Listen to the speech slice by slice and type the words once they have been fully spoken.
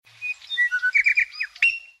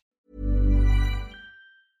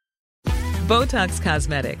Botox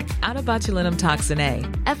Cosmetic, out of botulinum toxin A,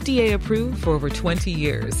 FDA approved for over 20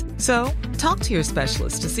 years. So, talk to your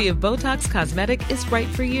specialist to see if Botox Cosmetic is right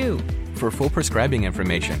for you. For full prescribing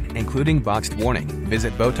information, including boxed warning,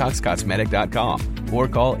 visit BotoxCosmetic.com or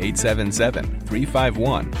call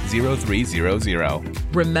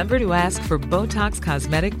 877-351-0300. Remember to ask for Botox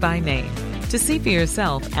Cosmetic by name. To see for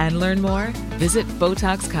yourself and learn more, visit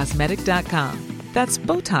BotoxCosmetic.com. That's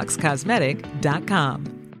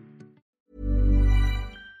BotoxCosmetic.com.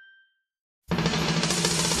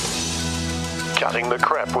 Cutting the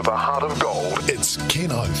crap with a heart of gold. It's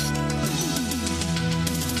Ken Oath.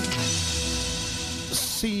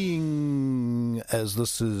 Seeing as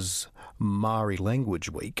this is Māori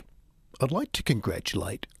Language Week, I'd like to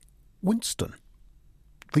congratulate Winston,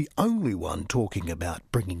 the only one talking about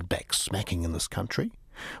bringing back smacking in this country.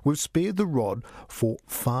 We've spared the rod for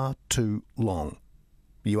far too long.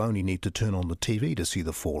 You only need to turn on the TV to see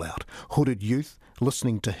the fallout. Hooded youth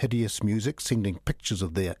listening to hideous music, sending pictures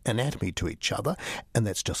of their anatomy to each other, and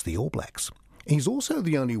that's just the All Blacks. He's also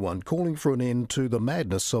the only one calling for an end to the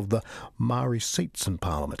madness of the Maori seats in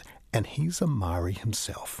Parliament, and he's a Maori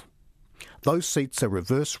himself. Those seats are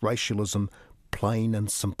reverse racialism, plain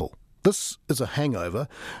and simple. This is a hangover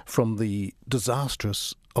from the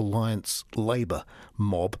disastrous Alliance Labour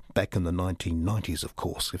mob back in the 1990s, of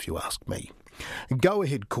course, if you ask me. Go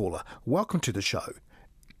ahead, caller. Welcome to the show.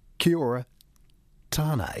 Kia ora,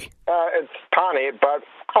 Tane. It's Tane, but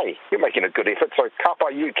hey, you're making a good effort, so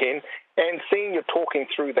kapa you, Ken. And seeing you talking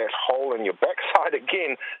through that hole in your backside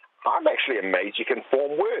again, I'm actually amazed you can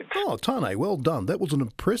form words. Oh, Tane, well done. That was an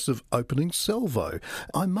impressive opening salvo.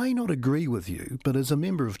 I may not agree with you, but as a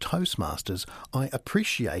member of Toastmasters, I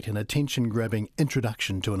appreciate an attention-grabbing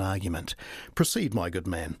introduction to an argument. Proceed, my good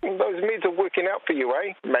man. Those meds are working out for you,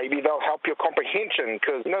 eh? Maybe they'll help your comprehension,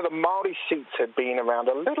 because, the Māori seats have been around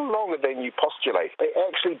a little longer than you postulate. They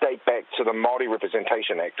actually date back to the Māori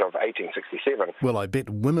Representation Act of 1867. Well, I bet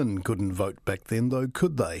women couldn't vote back then, though,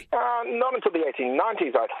 could they? Not until the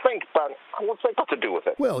 1890s, I think, but what's that got to do with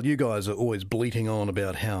it? Well, you guys are always bleating on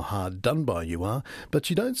about how hard done by you are, but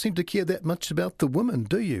you don't seem to care that much about the women,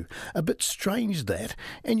 do you? A bit strange, that.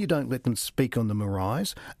 And you don't let them speak on the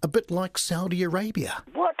maraes, a bit like Saudi Arabia.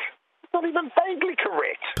 What? Not even vaguely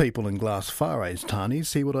correct. People in glass fares, Tani,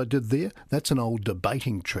 see what I did there? That's an old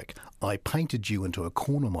debating trick. I painted you into a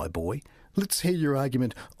corner, my boy. Let's hear your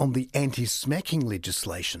argument on the anti-smacking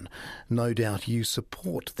legislation. No doubt you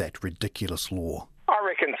support that ridiculous law. I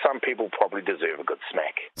reckon some people probably deserve a good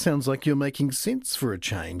smack. Sounds like you're making sense for a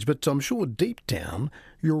change, but I'm sure deep down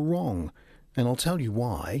you're wrong. And I'll tell you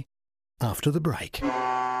why after the break.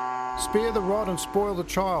 Spare the rod and spoil the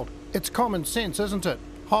child. It's common sense, isn't it?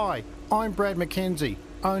 Hi, I'm Brad McKenzie,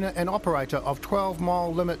 owner and operator of 12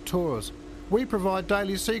 Mile Limit Tours. We provide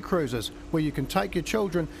daily sea cruises where you can take your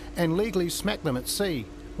children and legally smack them at sea,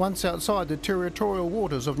 once outside the territorial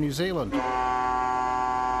waters of New Zealand.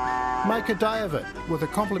 Make a day of it with a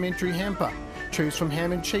complimentary hamper. Choose from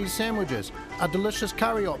ham and cheese sandwiches, a delicious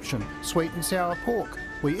curry option, sweet and sour pork.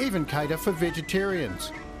 We even cater for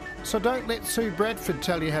vegetarians. So don't let Sue Bradford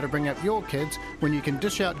tell you how to bring up your kids when you can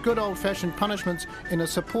dish out good old-fashioned punishments in a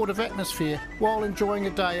supportive atmosphere while enjoying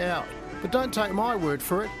a day out. But don't take my word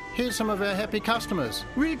for it. Here's some of our happy customers.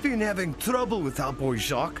 We've been having trouble with our boy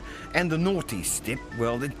Jacques, and the naughty step,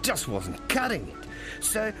 well, it just wasn't cutting it.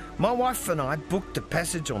 So my wife and I booked a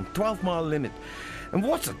passage on 12 Mile Limit. And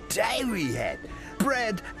what a day we had!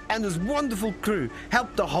 Brad and his wonderful crew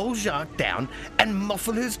helped to hold Jacques down and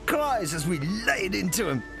muffle his cries as we laid into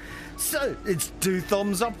him. So, it's 2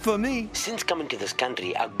 thumbs up for me. Since coming to this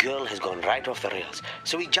country, our girl has gone right off the rails,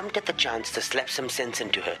 so we jumped at the chance to slap some sense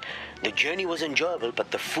into her. The journey was enjoyable, but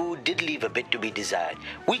the food did leave a bit to be desired.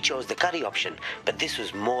 We chose the curry option, but this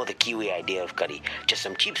was more the Kiwi idea of curry. Just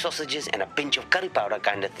some cheap sausages and a pinch of curry powder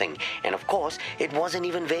kind of thing. And of course, it wasn't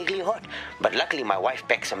even vaguely hot. But luckily my wife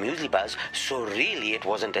packed some muesli bars, so really it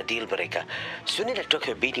wasn't a deal breaker. Sunita took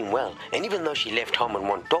her beating well, and even though she left home and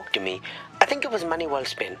won't talk to me, I think it was money well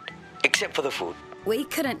spent. Except for the food. We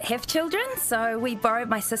couldn't have children, so we borrowed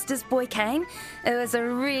my sister's boy Kane. It was a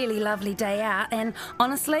really lovely day out, and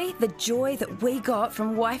honestly, the joy that we got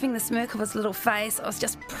from wiping the smirk off his little face was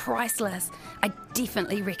just priceless. I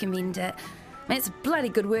definitely recommend it. I mean, it's a bloody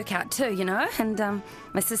good workout too, and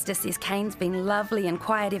my sister says Kane's been lovely and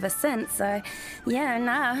quiet ever since, so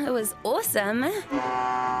yeah, it was awesome.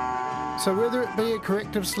 So whether it be a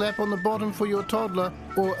corrective slap on the bottom for your toddler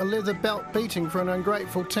or a leather belt beating for an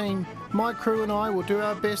ungrateful teen, my crew and I will do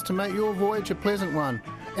our best to make your voyage a pleasant one.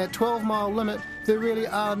 At 12 Mile Limit, there really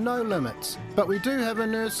are no limits. But we do have a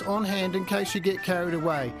nurse on hand in case you get carried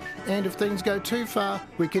away. And if things go too far,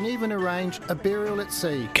 we can even arrange a burial at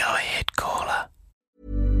sea. Go ahead, caller.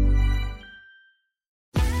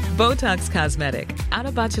 Botox Cosmetic, out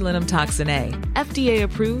of botulinum toxin A, FDA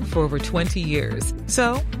approved for over 20 years.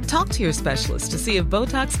 So, talk to your specialist to see if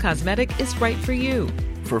Botox Cosmetic is right for you.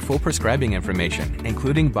 For full prescribing information,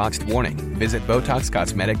 including boxed warning, visit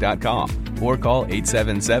BotoxCosmetic.com or call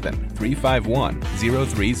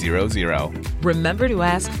 877-351-0300. Remember to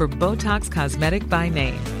ask for Botox Cosmetic by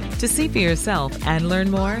name. To see for yourself and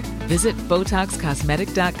learn more, visit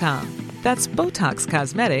BotoxCosmetic.com. That's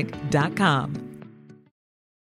BotoxCosmetic.com.